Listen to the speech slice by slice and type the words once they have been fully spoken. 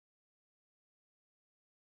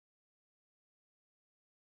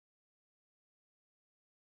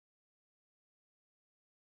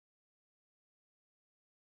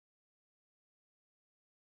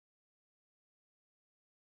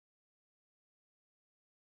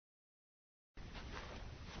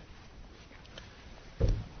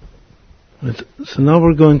So now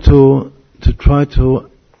we're going to try to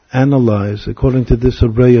analyze, according to this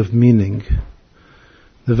array of meaning,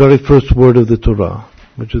 the very first word of the Torah,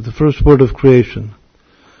 which is the first word of creation,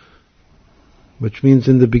 which means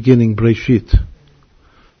in the beginning, Breshit.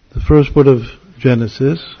 The first word of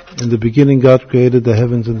Genesis, in the beginning God created the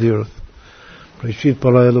heavens and the earth. Breshit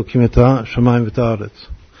bara Elokim et ha-shamayim v'et haaretz.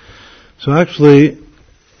 So actually,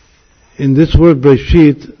 in this word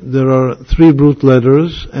Breshit, there are 3 root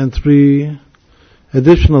letters and 3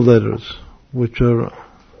 additional letters, which are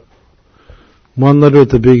 1 letter at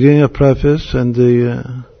the beginning, a preface, and 2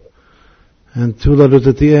 letters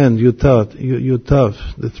at the end,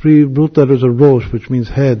 Yutav. The 3 root letters are Rosh, which means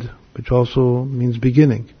head, which also means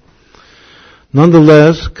beginning.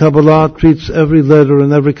 Nonetheless, Kabbalah treats every letter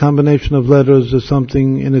and every combination of letters as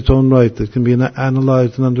something in its own right, that can be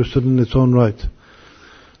analyzed and understood in its own right.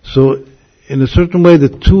 So, in a certain way, the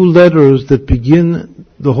 2 letters that begin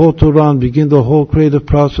the whole Torah and begin the whole creative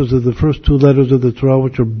process are the first 2 letters of the Torah,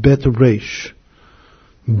 which are Bet Resh,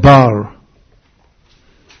 Bar.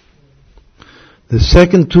 The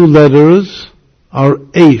second 2 letters are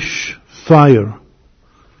Eish, fire.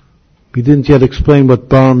 We didn't yet explain what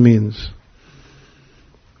Bar means.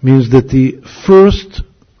 Means that the first,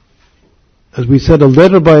 as we said, a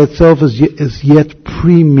letter by itself is yet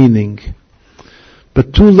pre-meaning.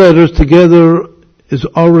 But 2 letters together is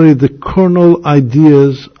already the kernel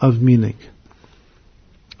ideas of meaning,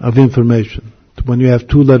 of information, when you have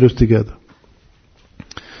 2 letters together.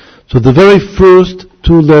 So the very first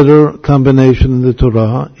 2-letter combination in the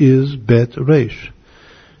Torah is Bet Resh.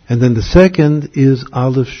 And then the second is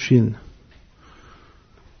Aleph Shin.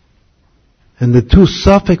 And the 2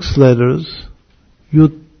 suffix letters,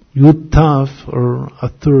 Yud Tav, are a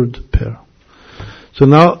 3rd pair. So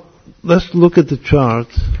now, let's look at the chart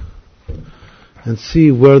and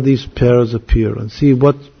see where these pairs appear and see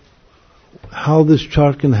how this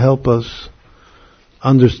chart can help us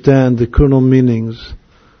understand the kernel meanings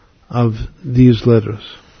of these letters.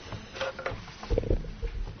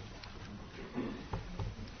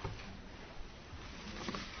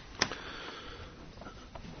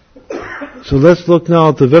 So let's look now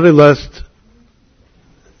at the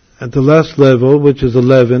last level, which is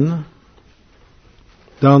 11,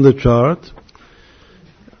 down the chart.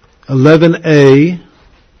 11a,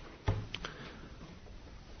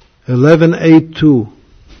 11a2.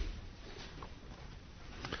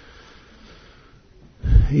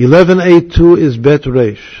 11a2 is Bet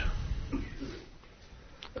Resh.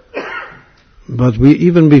 But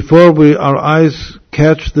even before our eyes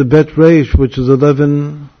catch the Bet Resh, which is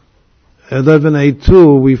 11a2,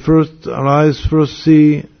 our eyes first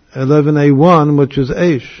see 11a1, which is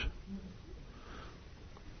Eish.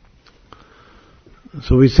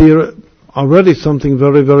 So we see already something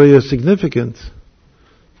very, very significant,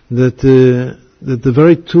 that the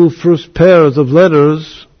very 2 first pairs of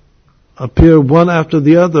letters appear one after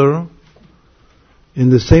the other in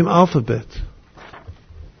the same alphabet,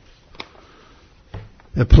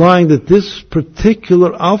 implying that this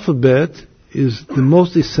particular alphabet is the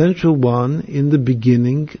most essential one in the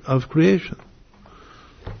beginning of creation.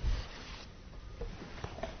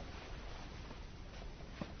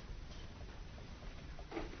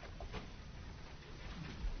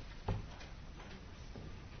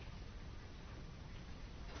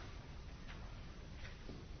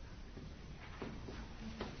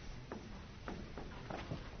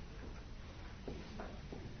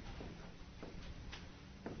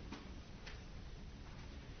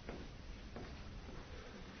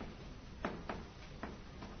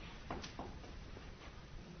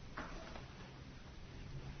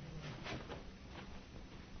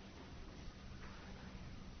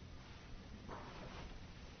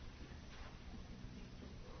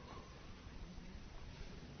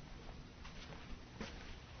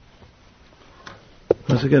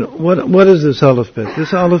 Once again, what is this Aleph Bet?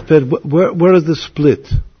 This Aleph Bet, where is the split?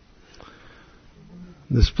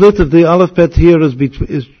 The split of the Aleph Bet here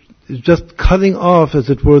is just cutting off, as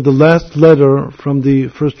it were, the last letter from the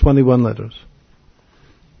first 21 letters.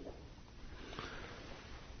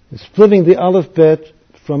 It's splitting the Aleph Bet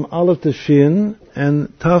from Aleph to Shin and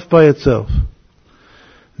Taf by itself.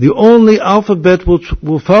 The only alphabet which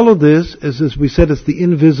will follow this is, as we said, it's the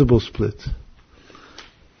invisible split,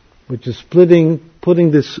 which is putting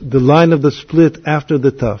the line of the split after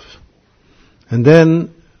the Taf. And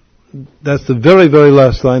then, that's the very, very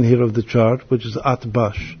last line here of the chart, which is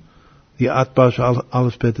Atbash, the Atbash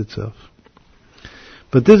Aleph Bet itself.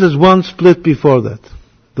 But this is one split before that,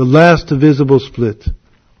 the last visible split.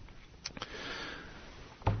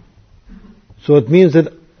 So it means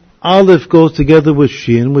that Aleph goes together with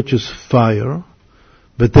Shin, which is fire,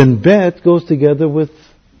 But then Bet goes together with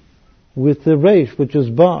the Reish, which is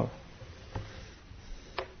Bar.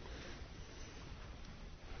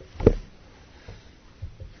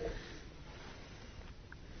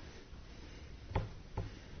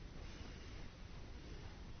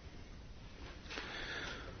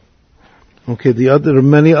 Okay, there are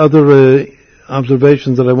many other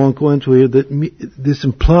observations that I won't go into here. This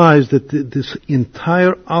implies that this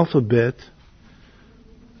entire alphabet,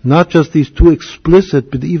 not just these two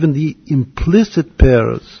explicit, but even the implicit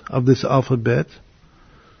pairs of this alphabet,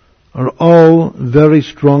 are all very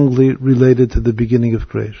strongly related to the beginning of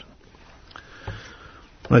creation.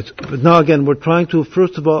 Right. But now again, we're trying to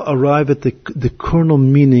first of all arrive at the kernel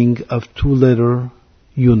meaning of two-letter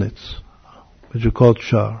units, which are called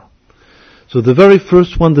Shar. So the very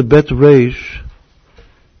first one, the Bet Reish,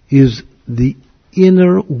 is the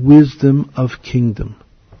inner wisdom of kingdom.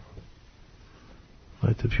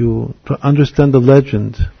 Right? If you understand the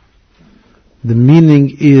legend, the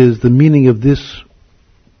meaning of this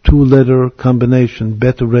two-letter combination,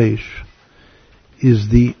 Bet Reish, is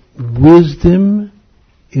the wisdom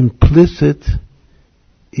implicit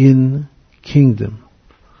in kingdom.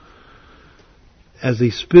 As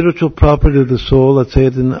a spiritual property of the soul, let's say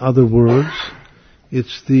it in other words,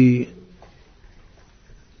 it's the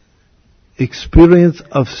experience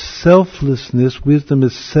of selflessness. Wisdom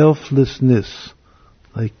is selflessness,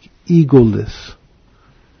 like egoless,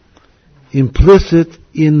 implicit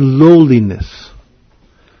in lowliness.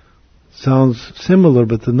 Sounds similar,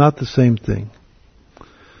 but they're not the same thing.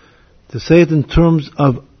 To say it in terms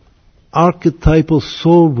of archetypal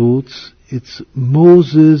soul roots, it's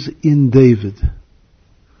Moses in David.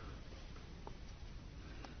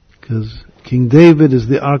 Because King David is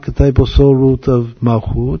the archetypal soul root of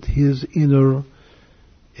Malchut. His inner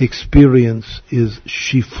experience is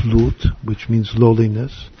Shiflut, which means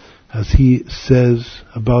lowliness. As he says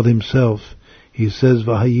about himself, he says,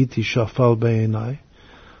 V'hayiti shafal be'enai.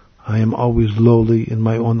 I am always lowly in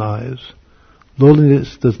my own eyes.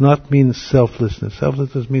 Lowliness does not mean selflessness.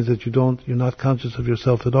 Selflessness means that you're not conscious of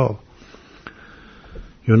yourself at all.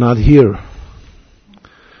 You're not here.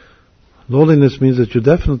 Lowliness means that you're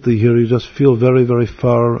definitely here, you just feel very, very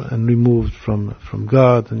far and removed from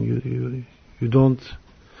God, and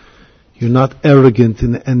you're not arrogant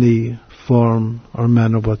in any form or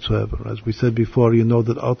manner whatsoever. As we said before, you know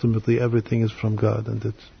that ultimately everything is from God, and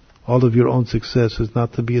that all of your own success is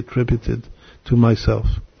not to be attributed to myself.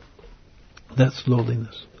 That's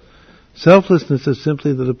lowliness. Selflessness is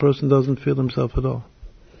simply that a person doesn't feel himself at all.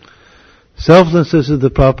 Selflessness is the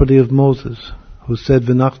property of Moses, who said,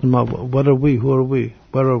 what are we? Who are we?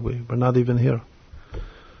 Where are we? We're not even here.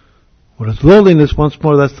 Whereas lowliness, once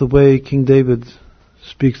more, that's the way King David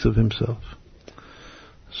speaks of himself.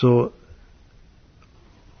 So,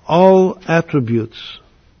 all attributes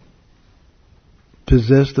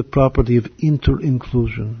possess the property of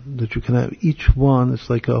inter-inclusion, that you can have each one, it's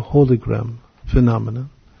like a hologram phenomenon,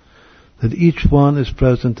 that each one is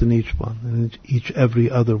present in each one, and every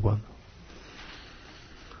other one.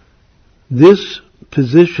 This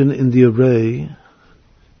position in the array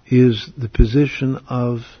is the position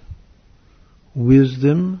of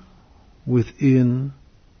wisdom within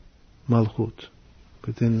Malchut,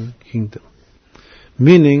 within kingdom.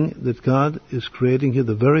 Meaning that God is creating here,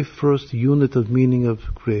 the very first unit of meaning of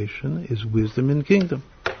creation is wisdom in kingdom.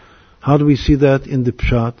 How do we see that in the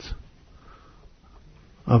pshat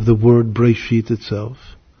of the word Breshit itself?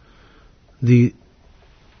 The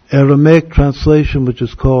Aramaic translation, which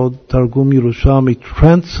is called Targum Yerushalmi,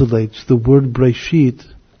 translates the word Breshit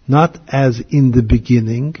not as in the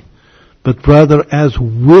beginning, but rather as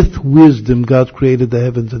with wisdom God created the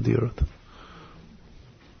heavens and the earth.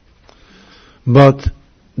 But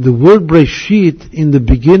the word Breshit in the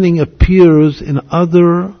beginning appears in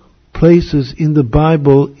other places in the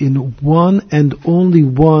Bible in one and only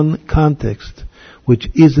one context, which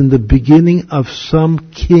is in the beginning of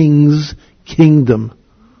some king's kingdom.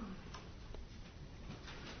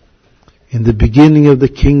 In the beginning of the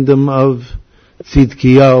kingdom of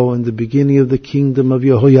Tzidkiyahu, in the beginning of the kingdom of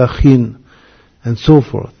Yehoiachin, and so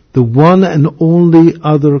forth. The one and only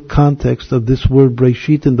other context of this word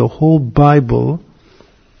Breshit in the whole Bible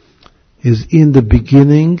is in the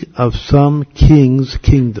beginning of some king's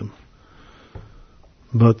kingdom.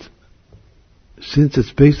 But since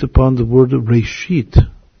it's based upon the word Reshit,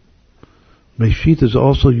 Reshit is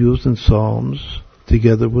also used in Psalms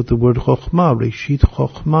together with the word Chokhmah, Reshit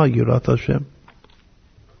Chokhmah, Yirat Hashem.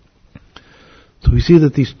 So we see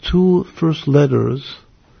that these two first letters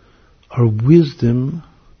are wisdom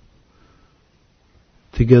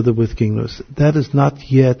together with kingdom. That is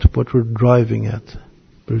not yet what we're driving at.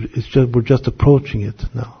 We're just approaching it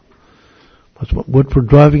now. But what we're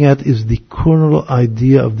driving at is the kernel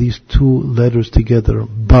idea of these two letters together,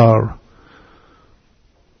 bar.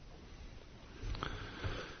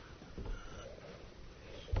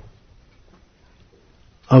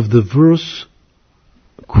 Of the verse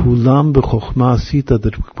Kulam b'chokhmah asita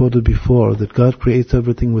that we quoted before, that God creates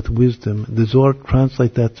everything with wisdom, the Zohar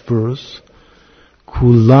translates that verse,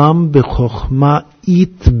 Kulam b'chokhmah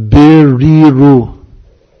itberiru,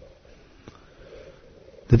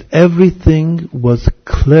 that everything was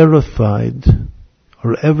clarified,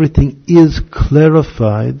 or everything is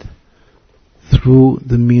clarified through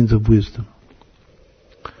the means of wisdom.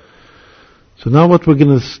 So now what we're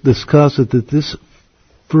going to discuss is that this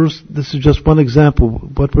is just one example.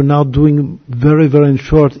 What we're now doing very, very in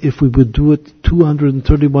short, if we would do it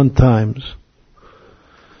 231 times,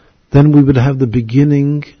 then we would have the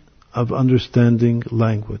beginning of understanding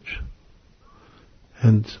language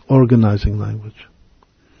and organizing language.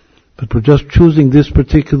 But we're just choosing this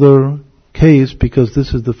particular case because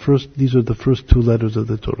these are the first two letters of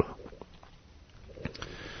the Torah.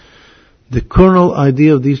 The kernel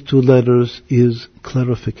idea of these two letters is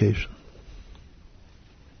clarification.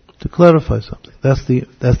 To clarify something. That's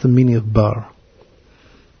the meaning of bar.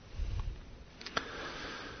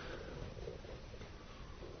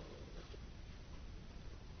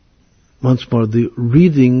 Once more, the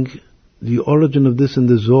origin of this in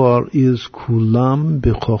the Zohar is Kulam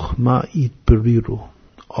b'chokhmah itberiru.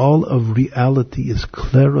 All of reality is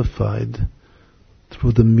clarified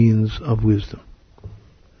through the means of wisdom.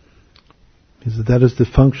 That is the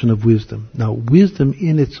function of wisdom. Now, wisdom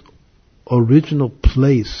in its original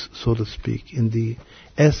place, so to speak, in the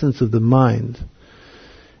essence of the mind,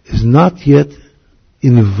 is not yet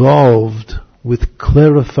involved with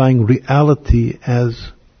clarifying reality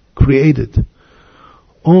as created.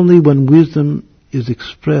 Only when wisdom is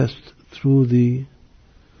expressed through the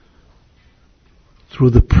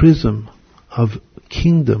prism of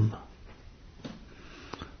kingdom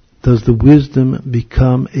does the wisdom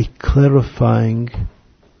become a clarifying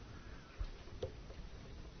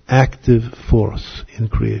active force in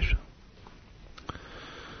creation.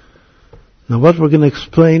 Now what we're going to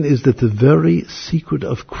explain is that the very secret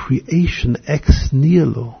of creation, ex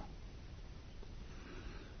nihilo,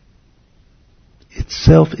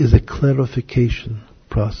 itself is a clarification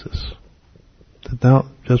process.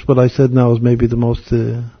 Now, just what I said now is maybe the most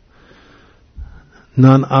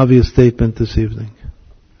non-obvious statement this evening.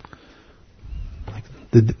 Like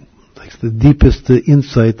the deepest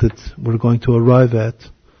insight that we're going to arrive at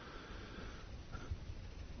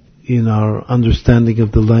in our understanding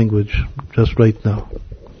of the language just right now.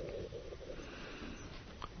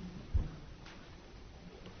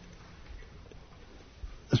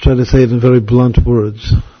 Let's try to say it in very blunt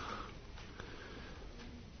words.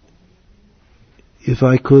 If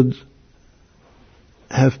I could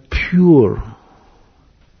have pure,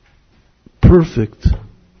 perfect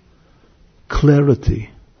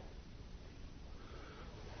clarity,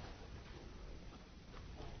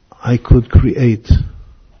 I could create.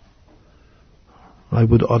 I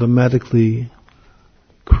would automatically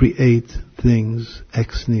create things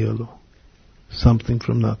ex nihilo, something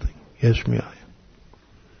from nothing. Yesh mi'ayin.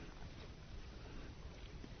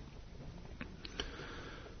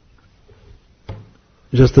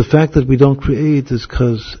 Just the fact that we don't create is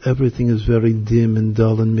because everything is very dim and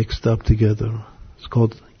dull and mixed up together. It's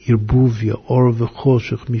called irbuvia, or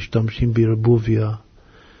v'choshech mishtamshim b'irbuvia.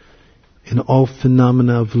 In all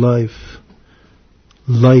phenomena of life,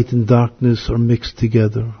 light and darkness are mixed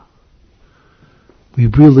together. We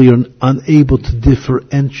really are unable to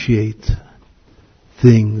differentiate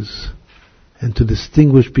things and to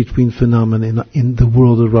distinguish between phenomena in the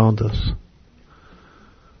world around us.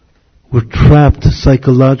 We're trapped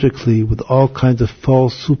psychologically with all kinds of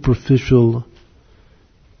false, superficial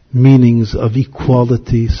meanings of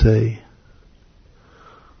equality, say,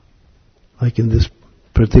 like in this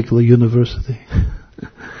particular university,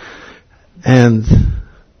 and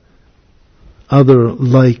other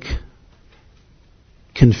like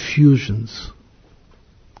confusions,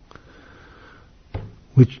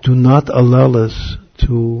 which do not allow us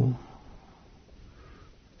to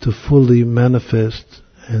fully manifest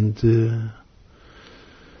and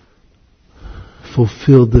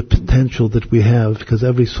fulfill the potential that we have, because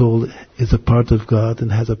every soul is a part of God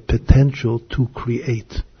and has a potential to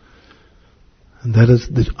create. And that is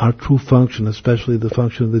our true function, especially the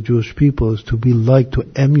function of the Jewish people, is to be like, to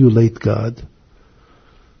emulate God.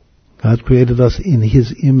 God created us in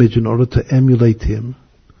His image in order to emulate Him.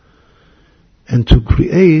 And to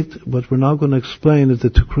create, what we're now going to explain is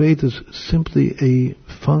that to create is simply a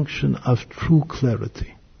function of true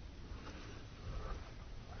clarity.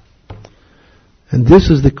 And this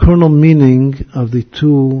is the kernel meaning of the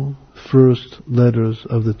two first letters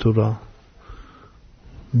of the Torah.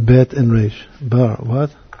 Bet and Resh. Bar, what?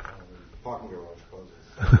 Parking garage.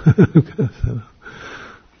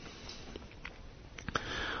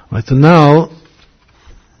 Right, so now,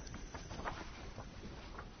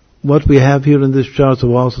 what we have here in this chart,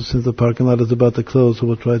 so also since the parking lot is about to close, so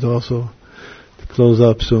we'll try to also close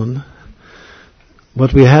up soon.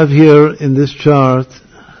 What we have here in this chart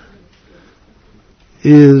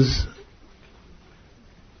is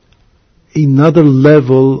another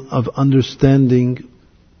level of understanding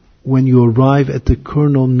when you arrive at the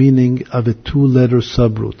kernel meaning of a two-letter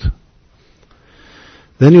subroot.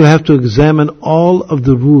 Then you have to examine all of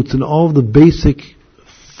the roots and all of the basic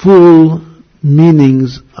full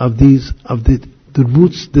meanings of the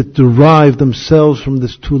roots that derive themselves from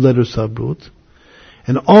this two-letter subroot,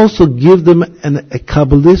 and also give them a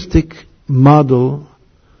Kabbalistic model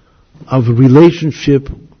of relationship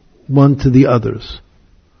one to the others.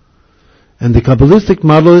 And the Kabbalistic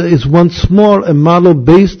model is once more a model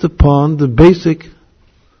based upon the basic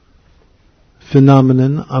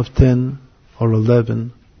phenomenon of 10 or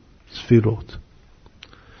 11 sfirot.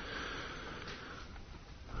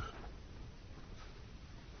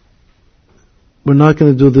 We're not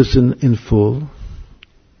going to do this in full.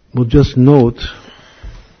 We'll just note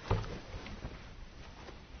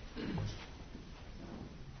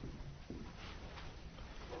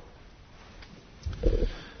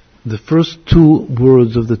the first two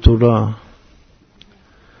words of the Torah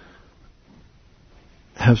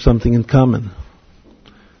have something in common.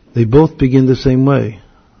 They both begin the same way.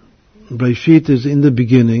 Breshit is in the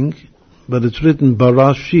beginning, but it's written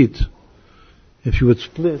Barashit. If you would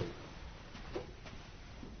split,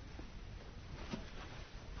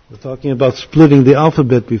 we're talking about splitting the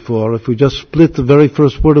alphabet before. If we just split the very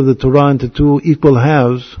first word of the Torah into two equal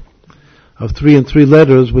halves of 3 and 3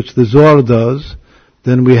 letters, which the Zohar does,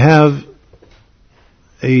 then we have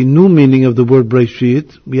a new meaning of the word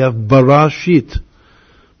Breshit. We have Barashit.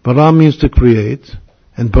 Bara means to create.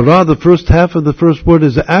 And bara, the first half of the first word,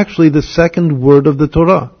 is actually the second word of the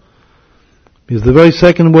Torah. Because the very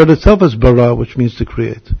second word itself is bara, which means to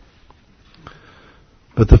create.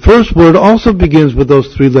 But the first word also begins with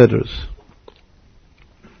those 3 letters.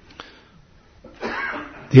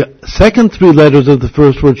 The second 3 letters of the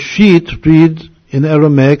first word, sheet, read in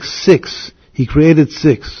Aramaic 6. He created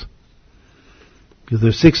 6. Because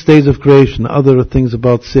there's 6 days of creation, other things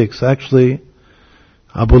about 6. Actually,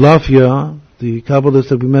 Abulafia, the Kabbalist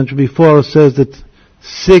that we mentioned before, says that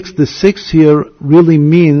the 6 here really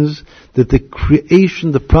means that the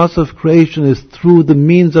creation, the process of creation is through the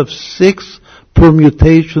means of 6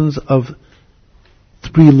 permutations of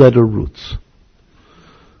 3-letter roots.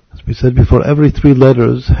 As we said before, every 3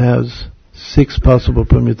 letters has 6 possible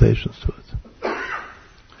permutations to it.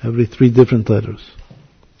 Every 3 different letters.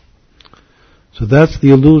 So that's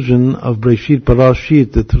the illusion of Breshit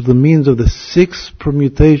Barashit, that through the means of the 6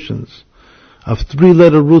 permutations of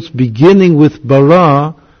 3-letter roots beginning with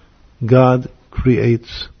bara, God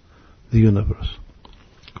creates the universe,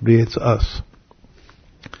 creates us.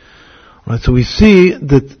 Right, so we see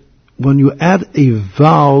that when you add a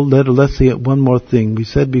vowel letter, let's say one more thing. We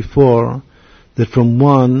said before that from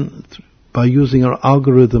 1, by using our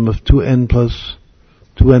algorithm of 2n plus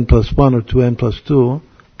 1 or 2n plus 2,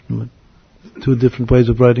 2 different ways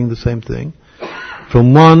of writing the same thing.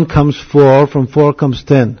 From 1 comes 4, from 4 comes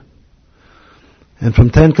 10. And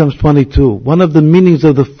from 10 comes 22. One of the meanings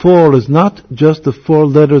of the 4 is not just the 4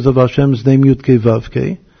 letters of Hashem's name, Yud Kei Vav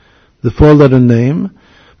Kei, the 4-letter name,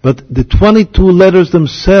 but the 22 letters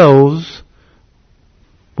themselves.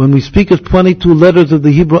 When we speak of 22 letters of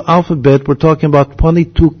the Hebrew alphabet, we're talking about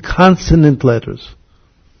 22 consonant letters.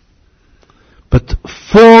 But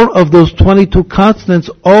 4 of those 22 consonants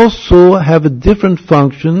also have a different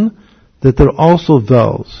function, that they're also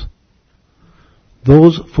vowels.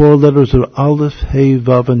 Those 4 letters are Aleph, Hey,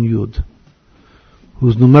 Vav, and Yud,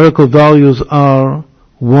 whose numerical values are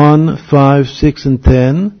 1, 5, 6, and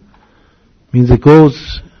 10. Means it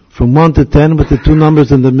goes from 1 to 10 with the 2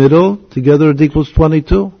 numbers in the middle. Together it equals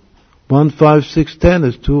 22. 1, 5, 6, 10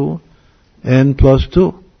 is 2n plus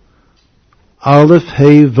 2. Aleph,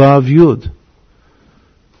 Hey, Vav, Yud.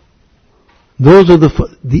 Those are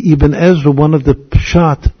the Ibn Ezra, one of the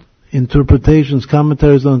Pshat interpretations,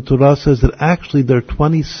 commentaries on the Torah, says that actually there are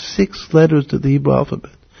 26 letters to the Hebrew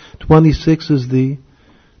alphabet. 26 is the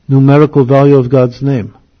numerical value of God's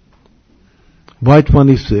name. Why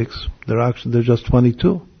 26? They're just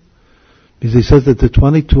 22. Because he says that the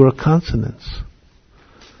 22 are consonants.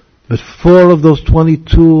 But 4 of those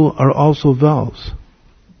 22 are also vowels.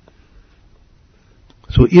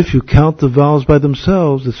 So if you count the vowels by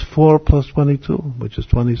themselves, it's 4 plus 22, which is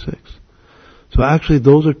 26. So actually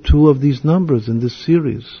those are two of these numbers in this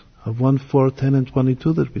series of 1, 4, 10, and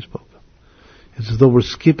 22 that we spoke of. It's as though we're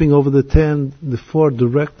skipping over the 10, the 4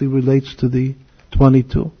 directly relates to the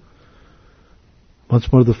 22.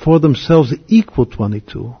 Once more, the 4 themselves equal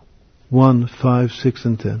 22. 1, 5, 6,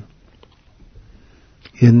 and 10.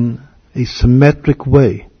 In a symmetric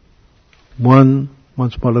way. Once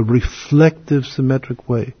more, a reflective symmetric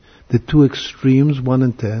way. The two extremes, 1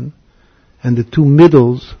 and 10, and the two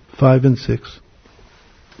middles, 5 and 6.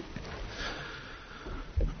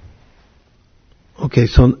 Okay,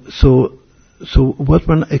 so what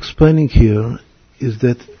we're explaining here is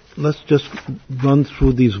that, let's just run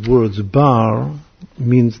through these words. Bar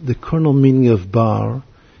means, the kernel meaning of bar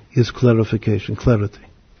is clarification, clarity.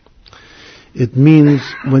 It means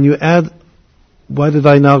when you add, why did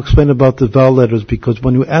I now explain about the vowel letters? Because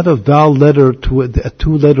when you add a vowel letter to a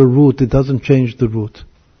two-letter root, it doesn't change the root.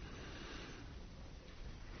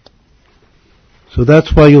 So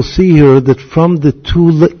that's why you'll see here that from the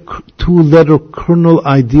two-letter kernel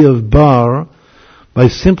idea of bar, by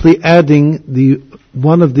simply adding the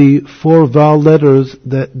one of the 4 vowel letters,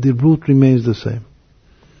 that the root remains the same.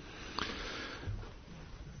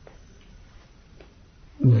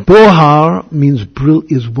 Bohar means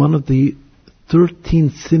is one of the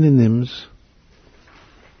 13 synonyms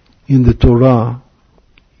in the Torah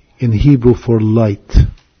in Hebrew for light.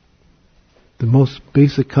 The most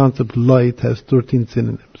basic concept, light, has 13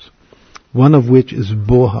 synonyms. One of which is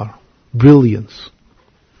bohar, brilliance.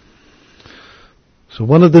 So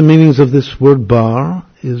one of the meanings of this word bar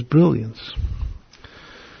is brilliance.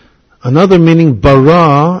 Another meaning,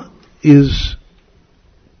 bara, is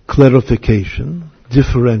clarification,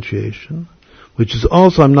 differentiation, which is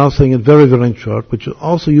also, I'm now saying it very, very short, which is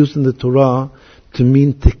also used in the Torah to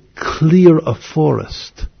mean to clear a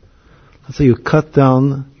forest. Let's say you cut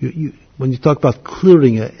down, when you talk about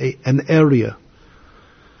clearing an area,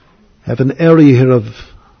 have an area here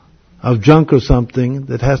of junk or something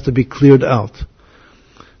that has to be cleared out.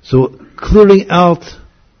 So clearing out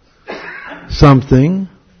something,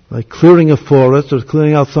 like clearing a forest or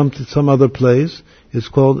clearing out some other place, is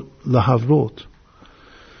called lahavrot.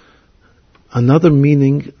 Another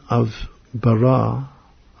meaning of bara,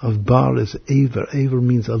 of bar, is aver. Aver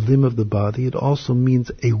means a limb of the body. It also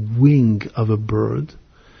means a wing of a bird.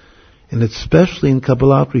 And especially in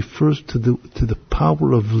Kabbalah, it refers to the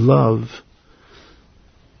power of love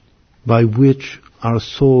by which our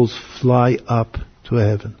souls fly up to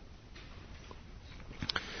heaven.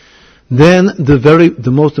 Then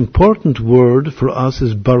the most important word for us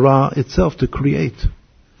is bara itself, to create.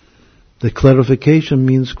 The clarification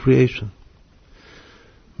means creation.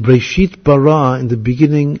 Breshit bara, in the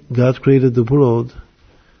beginning God created the world.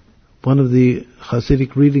 One of the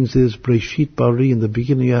Hasidic readings is Breshit bari, in the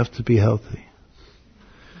beginning you have to be healthy.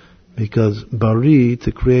 Because bari,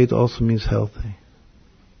 to create, also means healthy.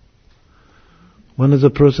 When is a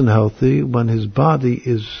person healthy? When his body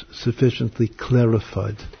is sufficiently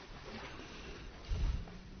clarified.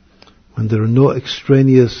 When there are no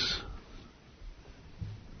extraneous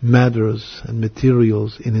matters and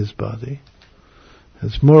materials in his body.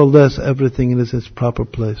 It's more or less everything is in its proper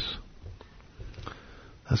place.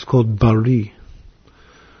 That's called bari.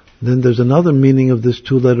 Then there's another meaning of this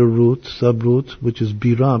two-letter root, subroot, which is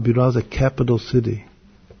bira. Bira is a capital city.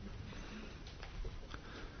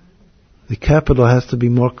 The capital has to be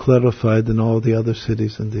more clarified than all the other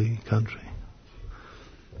cities in the country.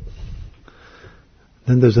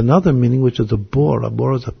 Then there's another meaning, which is a bore. A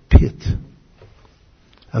bore is a pit,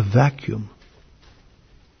 a vacuum.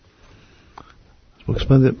 We'll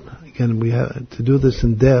explain it again. To do this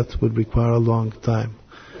in depth would require a long time.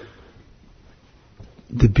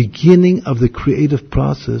 The beginning of the creative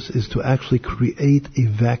process is to actually create a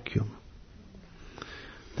vacuum.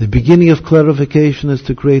 The beginning of clarification is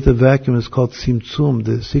to create a vacuum. It's called Tzimtzum,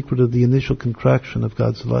 the secret of the initial contraction of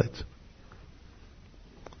God's light.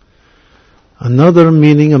 Another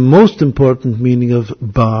meaning, a most important meaning of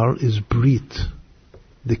bar, is brit,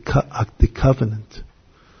 the covenant.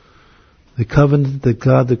 The covenant that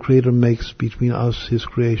God the Creator makes between us, His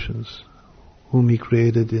creations, whom He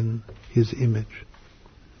created in His image.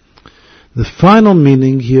 The final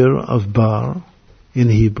meaning here of bar in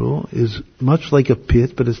Hebrew is much like a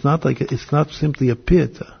pit, but it's not simply a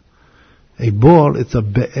pit. A bore, it's a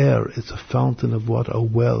be'er, it's a fountain of water, a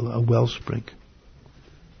wellspring.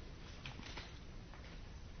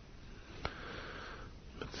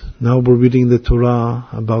 Now we're reading the Torah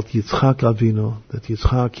about Yitzchak Avinu, that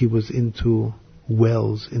Yitzchak, he was into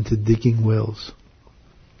wells, into digging wells,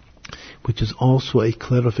 which is also a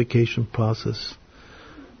clarification process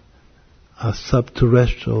a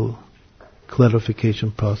subterrestrial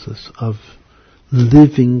clarification process of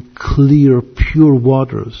living, clear, pure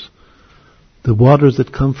waters. The waters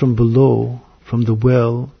that come from below, from the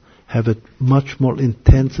well, have a much more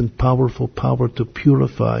intense and powerful power to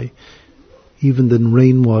purify even than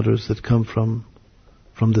rainwaters that come from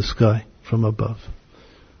the sky, from above.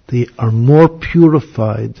 They are more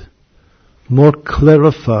purified, more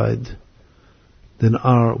clarified than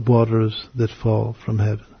our waters that fall from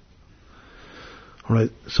heaven. All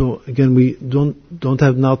right. So again, we don't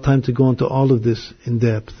have now time to go into all of this in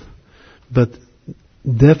depth, but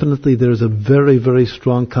definitely there is a very, very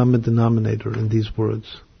strong common denominator in these words.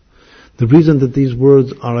 The reason that these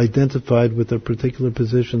words are identified with their particular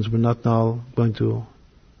positions, we're not now going to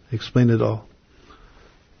explain it all,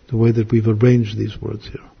 the way that we've arranged these words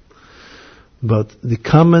here. But the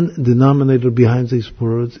common denominator behind these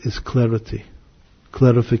words is clarity,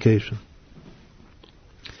 clarification.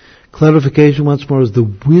 Clarification, once more, is the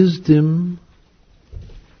wisdom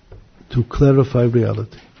to clarify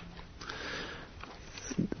reality.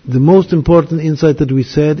 The most important insight that we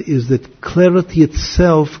said is that clarity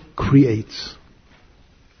itself creates.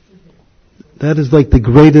 That is like the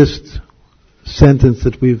greatest sentence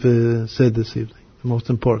that we've said this evening, the most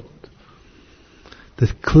important.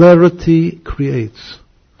 That clarity creates.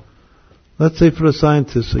 Let's say for a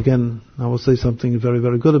scientist, again, I will say something very,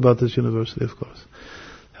 very good about this university, of course.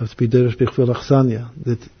 It has to be derech bichvil achsania,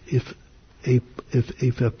 that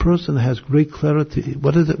if a person has great clarity,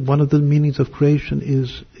 what is it? One of the meanings of creation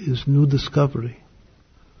is new discovery.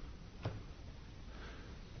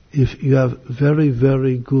 If you have very,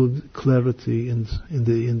 very good clarity in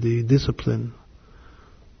the discipline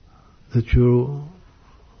that you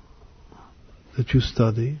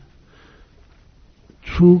study,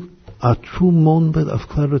 a true moment of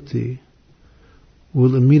clarity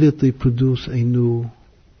will immediately produce a new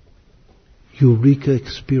eureka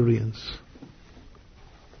experience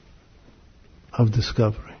of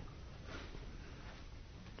discovery,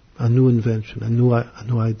 a new invention, a new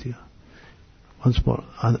idea. Once more,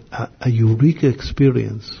 a eureka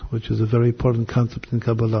experience, which is a very important concept in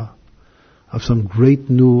Kabbalah, of some great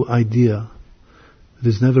new idea that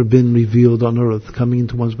has never been revealed on earth, coming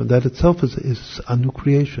into one's mind. That itself is a new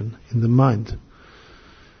creation in the mind.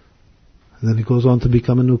 And then it goes on to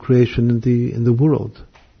become a new creation in the world.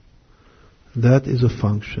 That is a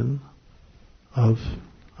function of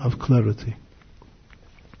clarity,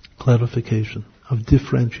 clarification, of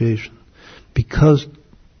differentiation. Because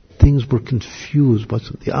things were confused, but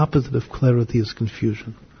the opposite of clarity is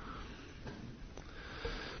confusion.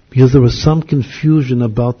 Because there was some confusion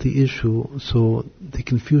about the issue, so the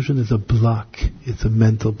confusion is a block. It's a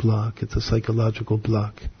mental block. It's a psychological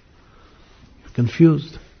block. You're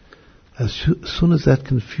confused. As soon as that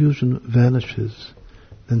confusion vanishes,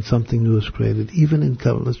 then something new is created. Even in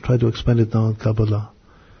Kabbalah, let's try to explain it now in Kabbalah.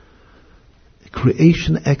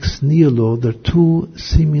 Creation ex nihilo, there are two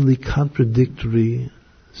seemingly contradictory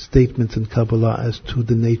statements in Kabbalah as to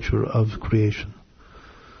the nature of creation.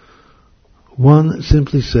 One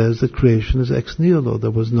simply says that creation is ex nihilo.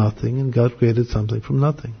 There was nothing and God created something from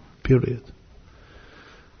nothing. Period.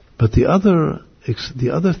 But the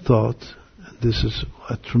other thought, and this is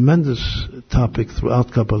a tremendous topic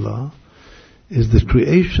throughout Kabbalah, is that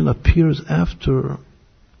creation appears after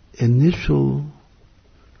the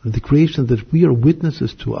creation that we are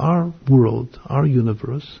witnesses to, our world, our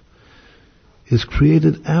universe, is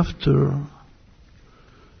created after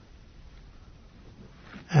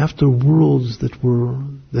worlds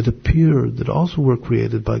that appeared, that also were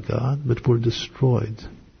created by God, but were destroyed.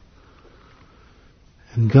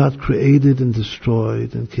 And God created and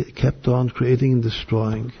destroyed, and kept on creating and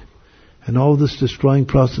destroying. And all this destroying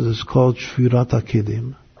process is called Shvirat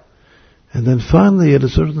HaKelim. And then finally, at a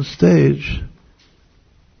certain stage,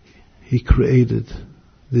 He created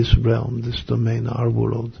this realm, this domain, our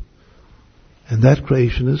world. And that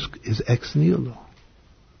creation is ex nihilo.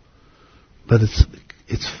 But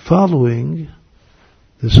it's following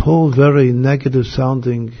this whole very negative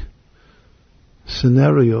sounding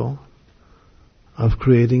scenario of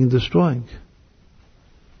creating and destroying.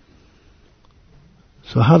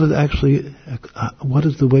 So what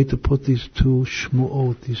is the way to put these two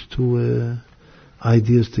shmuot, these two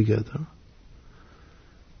ideas together?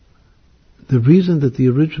 The reason that the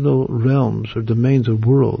original realms or domains or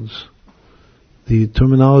worlds, the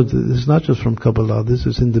terminology, this is not just from Kabbalah, this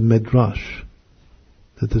is in the Midrash,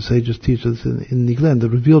 that the sages teach us in Nigla, the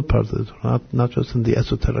revealed part of the Torah, not just in the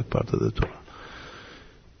esoteric part of the Torah.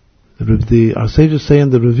 Our sages say in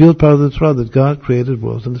the revealed part of the Torah that God created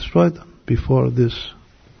worlds and destroyed them before this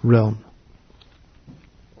realm.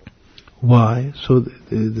 Why? So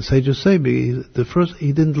the sages say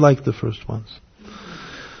he didn't like the first ones.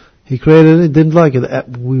 He created it, didn't like it.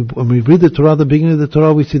 When we read the Torah, the beginning of the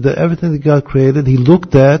Torah, we see that everything that God created, He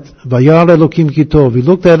looked at, Vayar Elokim Kitov. He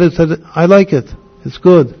looked at it and said, I like it. It's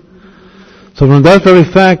good. So from that very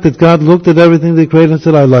fact that God looked at everything that He created and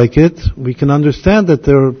said, I like it, we can understand that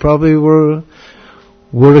there probably were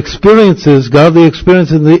experiences, godly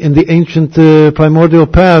experiences in the ancient primordial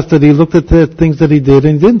past, that He looked at the things that He did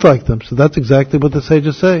and He didn't like them. So that's exactly what the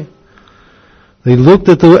sages say. They looked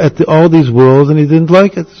at all these worlds and He didn't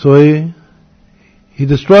like it, so He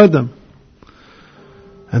destroyed them.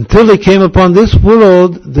 Until He came upon this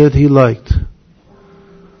world that He liked.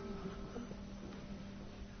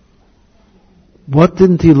 What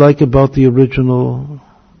didn't He like about the original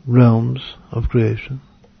realms of creation?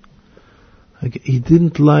 He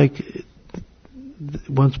didn't like,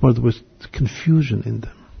 once more, there was confusion in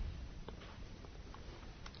them.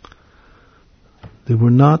 They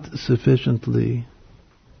were not sufficiently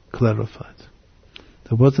clarified.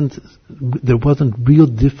 There wasn't real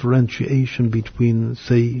differentiation between,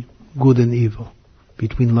 say, good and evil,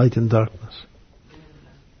 between light and darkness.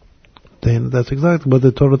 That's exactly what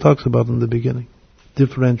the Torah talks about in the beginning.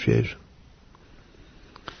 Differentiation.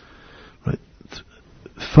 Right.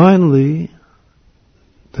 Finally,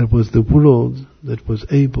 there was the world that was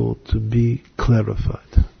able to be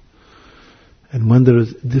clarified. And when there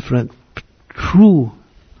is different, true,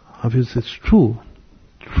 obviously it's true,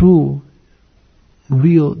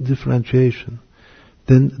 real differentiation,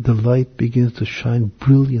 then the light begins to shine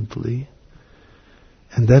brilliantly.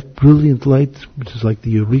 And that brilliant light, which is like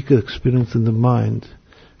the eureka experience in the mind,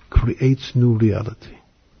 creates new reality.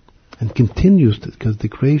 And continues to, because the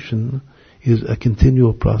creation is a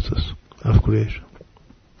continual process of creation.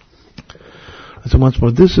 So once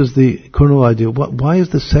more, this is the kernel idea. Why is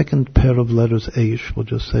the second pair of letters Aish? We'll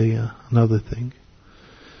just say another thing.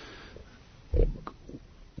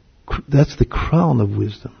 That's the crown of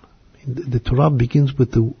wisdom. The Torah begins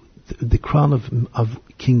with the crown of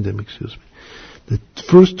kingdom, excuse me. The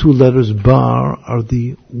first two letters, Bar, are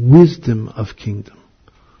the wisdom of kingdom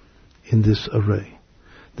in this array.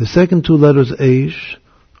 The second two letters, Aish,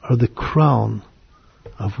 are the crown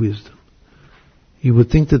of wisdom. You would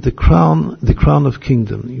think that the crown of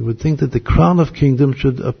kingdom, you would think that the crown of kingdom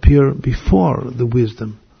should appear before the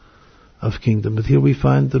wisdom of kingdom. But here we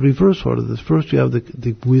find the reverse order. First you have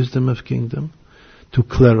the wisdom of kingdom to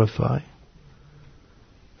clarify.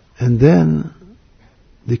 And then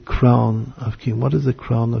the crown of kingdom. What is the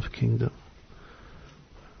crown of kingdom?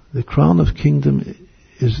 The crown of kingdom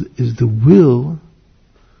is the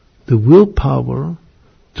willpower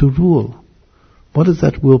to rule. What is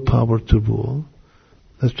that willpower to rule?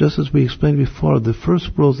 That's just as we explained before. The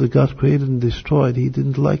first worlds that God created and destroyed, He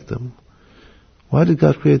didn't like them. Why did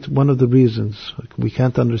God create? One of the reasons, we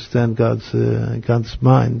can't understand God's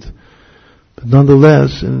mind. But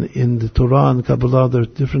nonetheless, in the Torah and Kabbalah, there are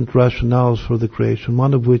different rationales for the creation.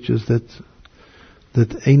 One of which is that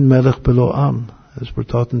Ein Melech Belo Am, as we're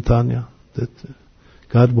taught in Tanya, that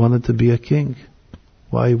God wanted to be a king.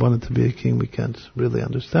 Why He wanted to be a king, we can't really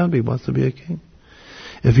understand, but He wants to be a king.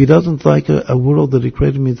 If He doesn't like a world that He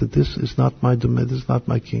created, means that this is not my domain, this is not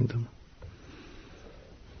my kingdom.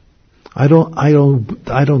 I don't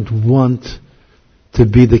want to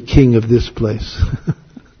be the king of this place.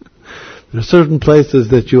 There are certain places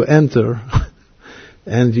that you enter,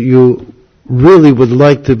 and you really would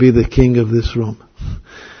like to be the king of this room.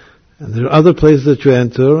 And there are other places that you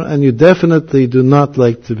enter, and you definitely would not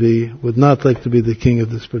like to be the king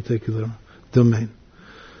of this particular domain.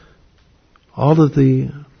 All of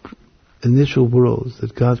the initial worlds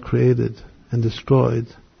that God created and destroyed,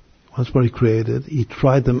 once more He created, He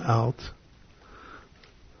tried them out.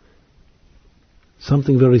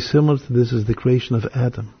 Something very similar to this is the creation of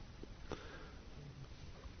Adam.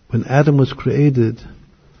 When Adam was created,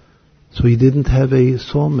 so he didn't have a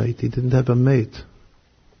soulmate, he didn't have a mate.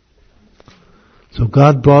 So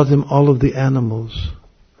God brought him all of the animals.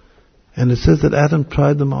 And it says that Adam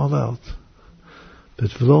tried them all out. But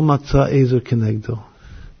v'lo matza ezer kenegdo.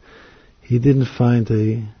 He didn't find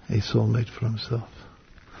a soulmate for himself.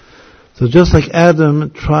 So just like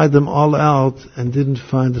Adam tried them all out and didn't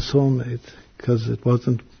find a soulmate, because there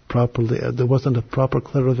wasn't a proper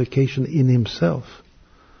clarification in himself.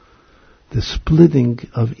 The splitting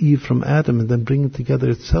of Eve from Adam and then bringing together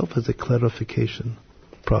itself as a clarification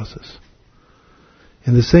process.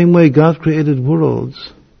 In the same way, God created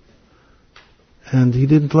worlds, and He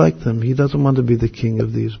didn't like them. He doesn't want to be the king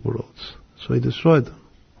of these worlds. So He destroyed them.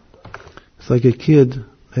 It's like a kid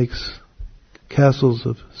makes castles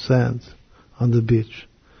of sand on the beach.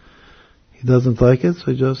 He doesn't like it,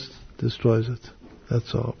 so he just destroys it.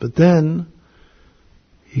 That's all. But then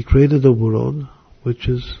he created a world which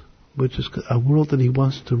is a world that he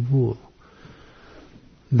wants to rule.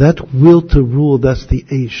 That will to rule, that's the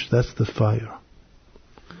Aish, that's the fire.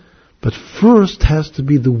 But first has to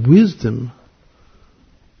be the wisdom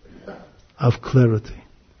of clarity.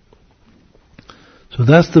 So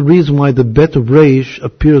that's the reason why the Bet Reish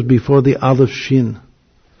appears before the Aleph Shin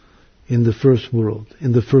in the first world,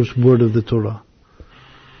 in the first word of the Torah.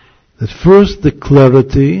 That first the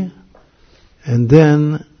clarity, and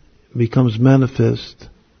then becomes manifest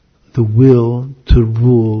the will to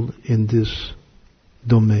rule in this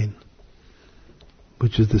domain,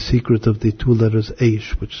 which is the secret of the two letters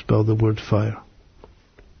Aish, which spell the word fire.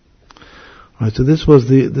 All right, so this was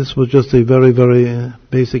just a very, very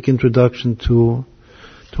basic introduction to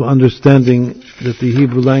understanding that the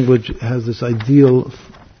Hebrew language has this ideal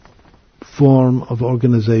form of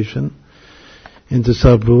organization into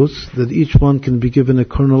subgroups, that each one can be given a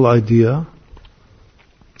kernel idea,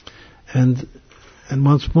 and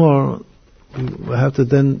once more we have to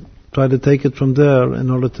then try to take it from there in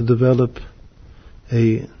order to develop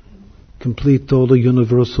a complete, total,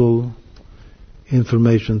 universal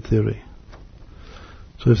information theory.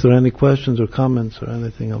 So if there are any questions or comments or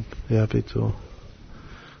anything, I'll be happy to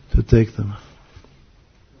take them.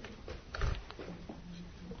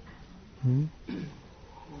 No?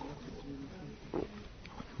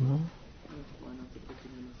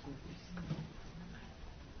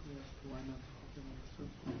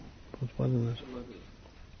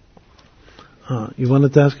 You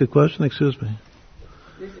wanted to ask a question? Excuse me.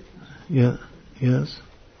 Yeah. Yes.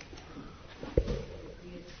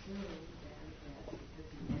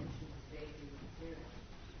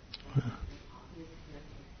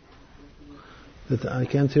 That I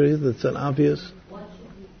can't hear you. That's an obvious.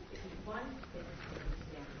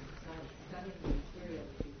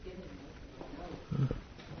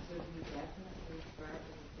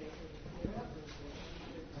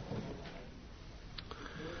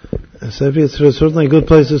 Sefi, it's certainly a good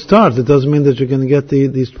place to start. It doesn't mean that you're going to get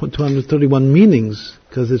these 231 meanings,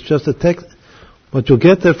 because it's just a text. What you'll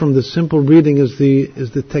get there from the simple reading is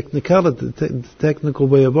the technicality, the technical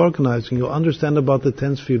way of organizing. You'll understand about the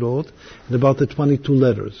 10 Sfirot and about the 22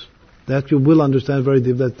 letters. That you will understand very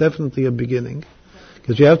deep. That's definitely a beginning,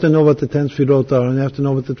 because you have to know what the 10 Sfirot are and you have to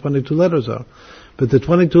know what the 22 letters are. But the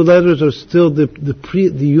 22 letters are still the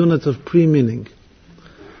units of pre-meaning.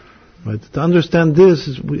 Right. To understand this,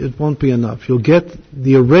 it won't be enough. You'll get,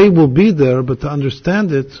 the array will be there, but to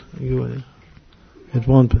understand it, it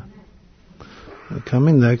won't be.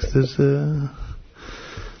 Coming next is,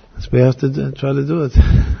 we have to try to do it.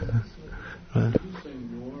 Right. Can you say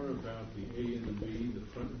more about the A and the B, the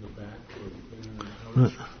front and the back, or the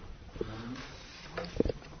right.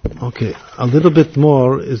 Okay, a little bit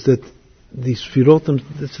more is that the Sfirotim,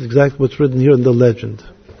 this is exactly what's written here in the legend.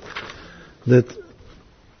 That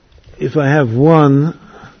if I have one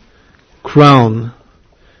crown,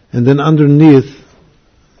 and then underneath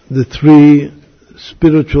the three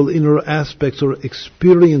spiritual inner aspects or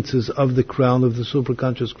experiences of the crown, of the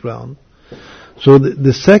superconscious crown, so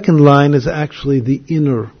the second line is actually the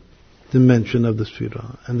inner dimension of the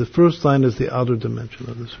Sfira, and the first line is the outer dimension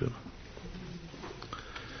of the Sfira.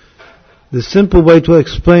 The simple way to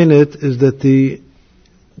explain it is that the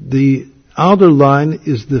outer line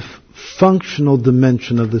is the functional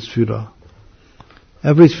dimension of the Sfira.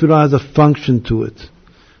 Every Sfira has a function to it.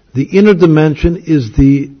 The inner dimension is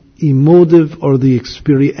the emotive or the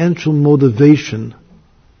experiential motivation.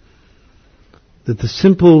 That the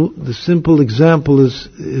simple example is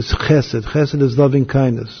chesed. Chesed is loving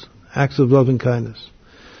kindness, acts of loving kindness.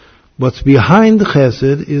 What's behind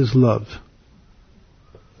chesed is love.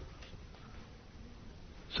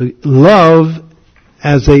 So love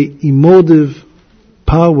as a emotive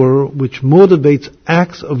power which motivates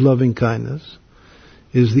acts of loving kindness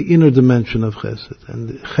is the inner dimension of chesed. And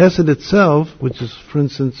the chesed itself, which is, for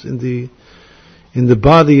instance, in the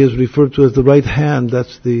body is referred to as the right hand,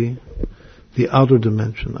 that's the outer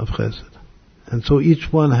dimension of chesed. And so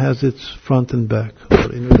each one has its front and back,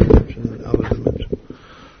 or inner dimension and outer dimension.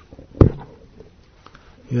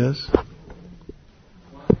 Yes?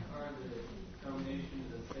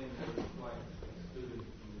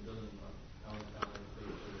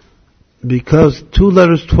 Because two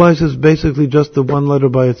letters twice is basically just the one letter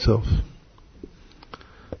by itself.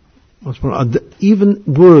 What's more, even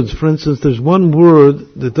words, for instance, there's one word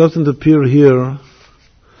that doesn't appear here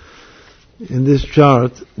in this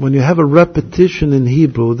chart. When you have a repetition in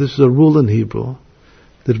Hebrew, this is a rule in Hebrew,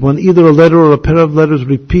 that when either a letter or a pair of letters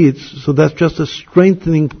repeats, so that's just a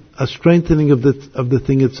strengthening of the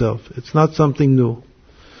thing itself. It's not something new.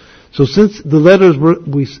 So since the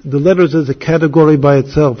letters is a category by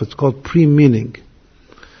itself, it's called pre-meaning.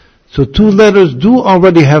 So two letters do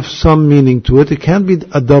already have some meaning to it. It can be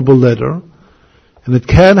a double letter, and it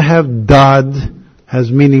can have dad has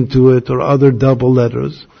meaning to it, or other double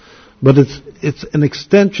letters, but it's an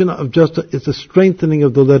extension of it's a strengthening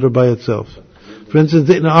of the letter by itself. For instance,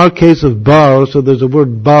 in our case of bar, so there's a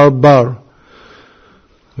word bar,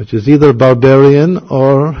 which is either barbarian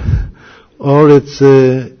or it's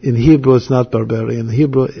in Hebrew it's not barbarian. In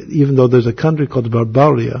Hebrew, even though there's a country called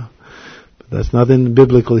Barbaria, but that's not in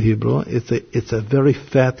biblical Hebrew. It's a very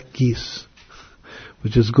fat geese,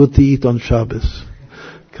 which is good to eat on Shabbos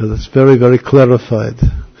because it's very, very clarified.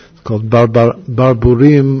 It's called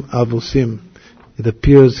barburim avusim. It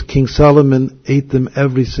appears King Solomon ate them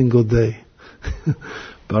every single day.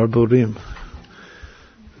 Barburim.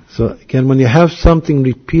 So again, when you have something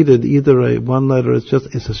repeated, either one letter, it's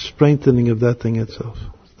a strengthening of that thing itself.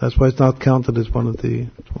 That's why it's not counted as one of the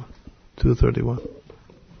 231.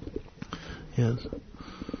 Yes.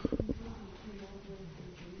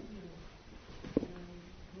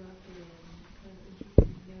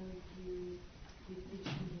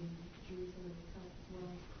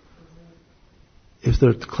 If there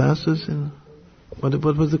are classes in, what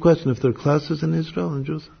was the question? If there are classes in Israel and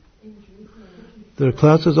Jerusalem? There are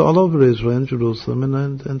classes all over Israel, in Jerusalem,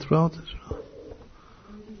 and throughout Israel.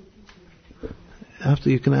 After,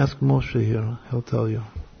 you can ask Moshe here; he'll tell you.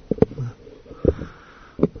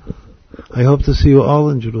 I hope to see you all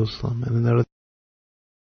in Jerusalem and in Eretz.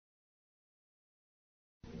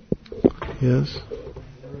 Yes.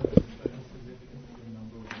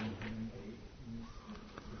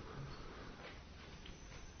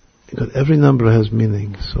 Because every number has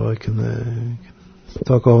meaning, so I can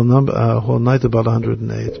talk a whole night about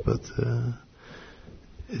 108, but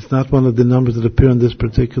it's not one of the numbers that appear in this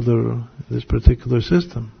particular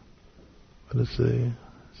system, but it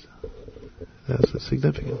has a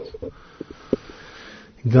significance.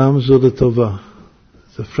 Gam zu l'tova.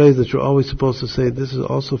 It's a phrase that you're always supposed to say. This is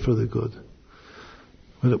also for the good.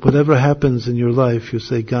 Whatever happens in your life, you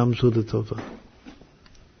say Gam zu l'tova,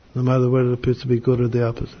 no matter whether it appears to be good or the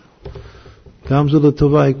opposite. Gam zu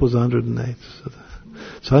l'tova equals 108.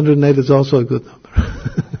 So 108 is also a good number.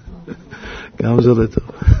 Gam zu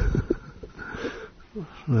l'tova.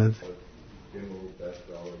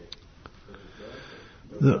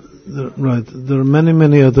 Right. There are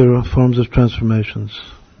many other forms of transformations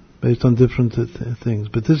based on different things.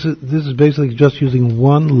 But this is basically just using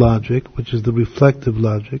one logic, which is the reflective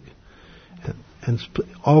logic, and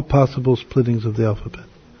all possible splittings of the alphabet.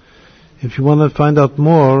 If you want to find out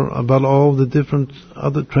more about all the different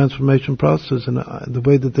other transformation processes and the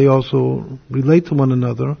way that they also relate to one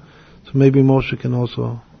another, so maybe Moshe can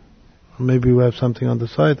also, or maybe we have something on the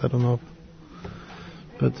site, I don't know.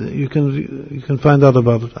 But you can find out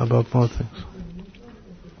about more things.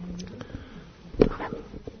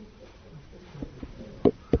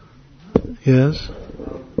 Yes?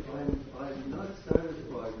 I'm not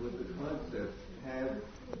satisfied with the concept have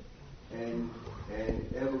and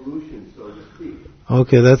evolution, so to speak.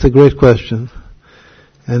 Okay, that's a great question.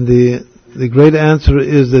 And the great answer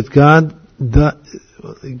is that God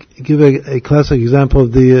give a classic example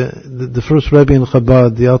of the first Rebbe in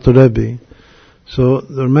Chabad, the Alter Rebbe. So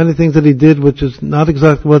there are many things that he did which is not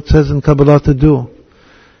exactly what it says in Kabbalah to do.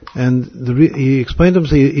 And he explained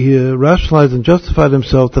himself, he rationalized and justified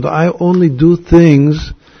himself that I only do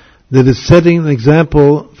things that is setting an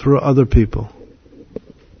example for other people.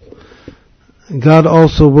 God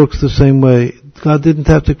also works the same way. God didn't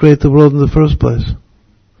have to create the world in the first place.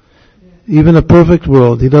 Even a perfect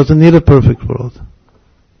world, He doesn't need a perfect world.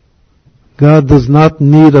 God does not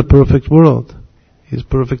need a perfect world. He's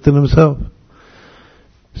perfect in Himself.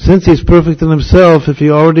 Since He's perfect in Himself, if He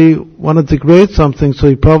already wanted to create something, so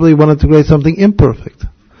He probably wanted to create something imperfect.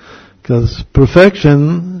 Because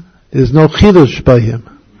perfection is no chidush by Him.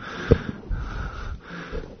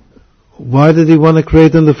 Why did He want to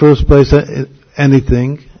create in the first place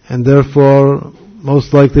anything? And therefore,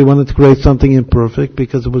 most likely wanted to create something imperfect,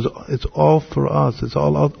 because it's all for us. It's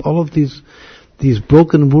all of these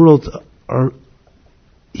broken worlds are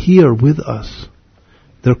here with us.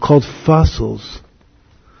 They're called fossils.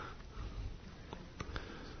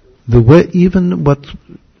 The way, even what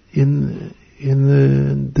in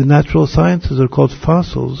the natural sciences are called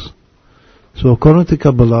fossils. So according to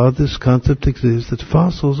Kabbalah, this concept exists that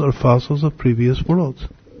fossils are fossils of previous worlds.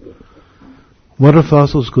 What are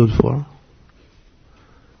fossils good for?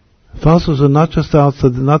 Fossils are not just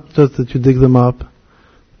outside, not just that you dig them up.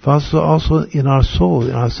 Fossils are also in our soul,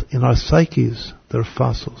 in our psyches. They're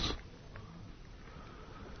fossils.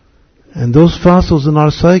 And those fossils in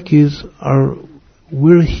our psyches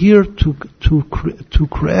we're here to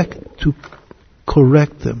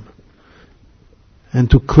correct them and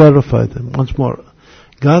to clarify them. Once more,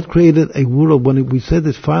 God created a world. When we said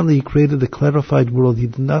that finally He created a clarified world, He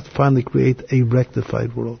did not finally create a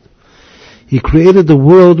rectified world. He created a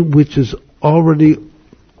world which is already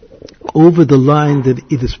over the line that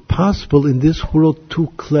it is possible in this world to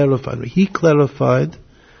clarify. He clarified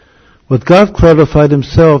what God clarified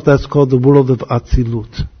Himself. That's called the world of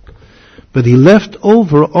Atzilut. But He left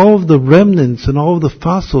over all of the remnants and all of the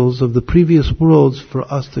fossils of the previous worlds for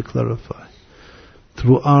us to clarify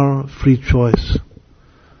through our free choice.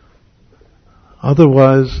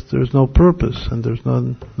 Otherwise, there's no purpose and there's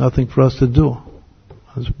nothing for us to do.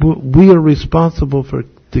 We are responsible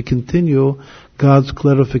to continue God's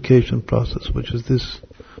clarification process, which is this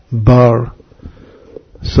bar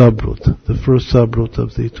subroot, the first subroot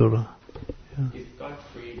of the Torah. Yeah. If God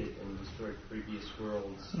created and destroyed previous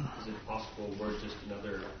worlds, is it possible we're just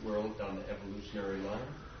another world down the evolutionary line?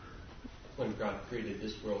 When God created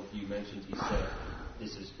this world, you mentioned He said,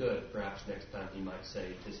 this is good. Perhaps next time He might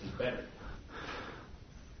say, this is better.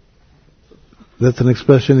 That's an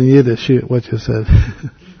expression in Yiddish, what you said.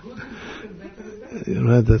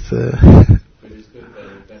 Right, that's Good is good,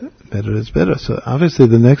 better. Better is better. So obviously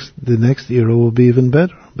the next era will be even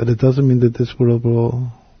better. But it doesn't mean that this world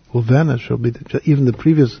will vanish. Even the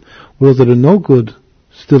previous worlds that are no good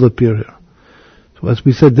still appear here. So as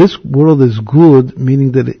we said, this world is good,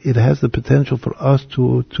 meaning that it has the potential for us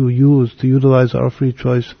to utilize our free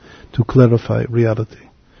choice to clarify reality.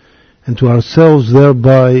 And to ourselves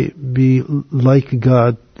thereby be like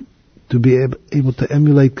God, to be able to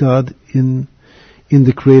emulate God in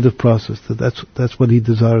the creative process. That's what He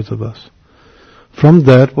desires of us. From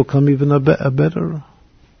that will come even a better,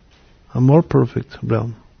 a more perfect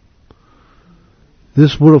realm.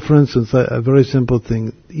 This world, for instance, a very simple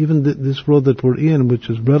thing, even this world that we're in, which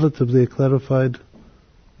is relatively a clarified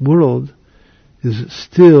world, is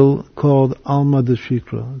still called Alma de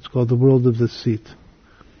Shikra. It's called the world of deceit.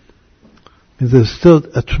 There's still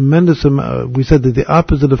a tremendous amount. We said that the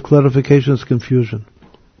opposite of clarification is confusion.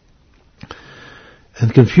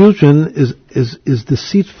 And confusion is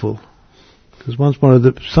deceitful. Because once more,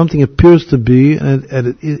 something appears to be, and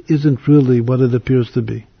it isn't really what it appears to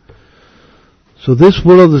be. So this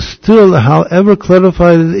world is still, however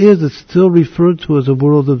clarified it is, it's still referred to as a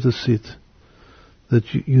world of deceit.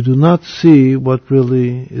 That you do not see what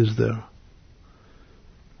really is there.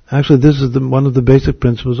 Actually, this is one of the basic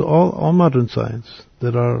principles of all modern science,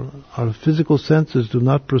 that our physical senses do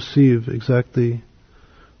not perceive exactly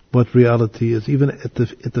what reality is, even at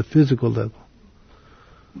the physical level.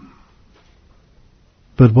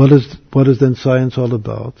 But what is then science all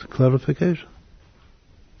about? Clarification.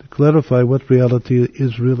 To clarify what reality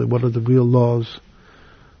is really, what are the real laws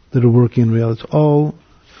that are working in reality.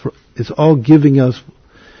 It's all giving us,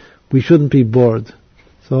 we shouldn't be bored.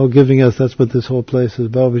 It's all giving us, that's what this whole place is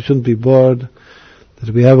about. We shouldn't be bored,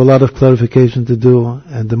 that we have a lot of clarification to do,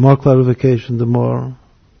 and the more clarification, the more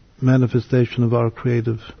manifestation of our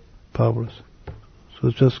creative powers. So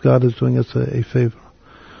it's just God is doing us a favor.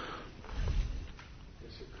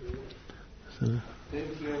 Thank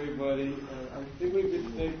you, everybody. I think we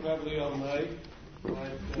could stay probably all night, but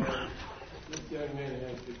this young man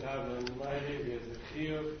has to daven. My area is a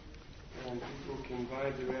shiur, and people can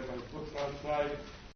buy the rabbi's books outside.